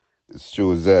It's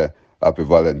Tuesday. Happy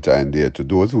Valentine Day to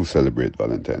those who celebrate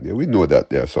Valentine Day. We know that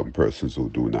there are some persons who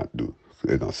do not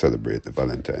celebrate the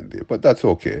Valentine Day, but that's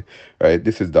okay, right?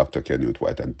 This is Dr. Kenute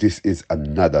White, and this is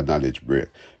another knowledge break.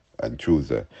 And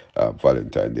Tuesday,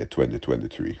 Valentine Day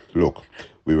 2023. Look,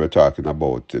 we were talking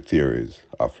about the theories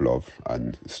of love,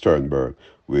 and Sternberg,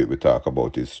 we talk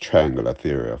about his triangular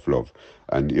theory of love.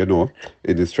 And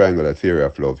in his triangular theory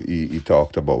of love, he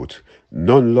talked about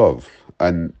non love,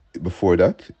 and before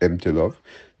that, empty love.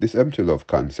 This empty love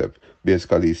concept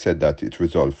basically said that it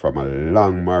results from a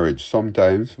long marriage.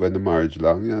 Sometimes when the marriage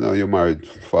long, you're married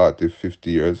 40,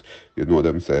 50 years,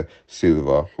 them say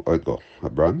silver, or it go, a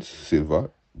bronze, silver,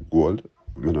 gold,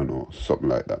 I don't know, something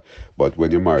like that. But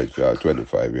when you're married for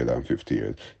 25 years and 50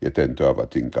 years, you tend to have a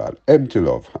thing called empty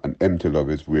love. And empty love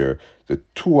is where the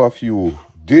two of you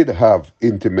did have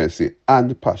intimacy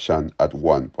and passion at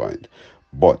one point,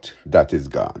 but that is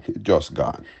gone. It just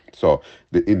gone. So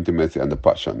the intimacy and the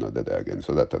passion are there again.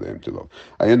 So that's the empty love.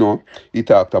 And he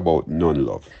talked about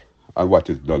non-love. And what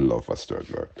is non-love for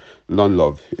Sternberg?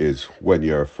 Non-love is when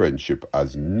your friendship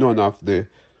has none of the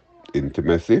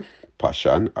intimacy,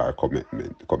 passion, or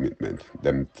commitment.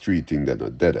 Them three things they're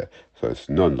not there. So it's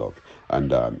non-love.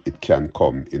 And it can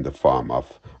come in the form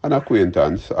of an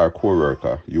acquaintance or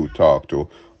co-worker you talk to,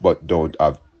 but don't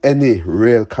have any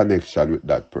real connection with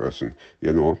that person.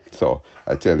 So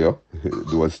I tell you,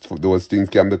 those things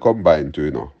can be combined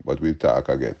too. But we'll talk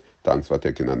again. Thanks for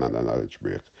taking another knowledge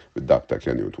break with Dr.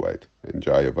 Kenute White.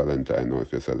 Enjoy your Valentine now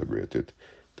if you celebrate it.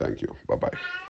 Thank you. Bye bye.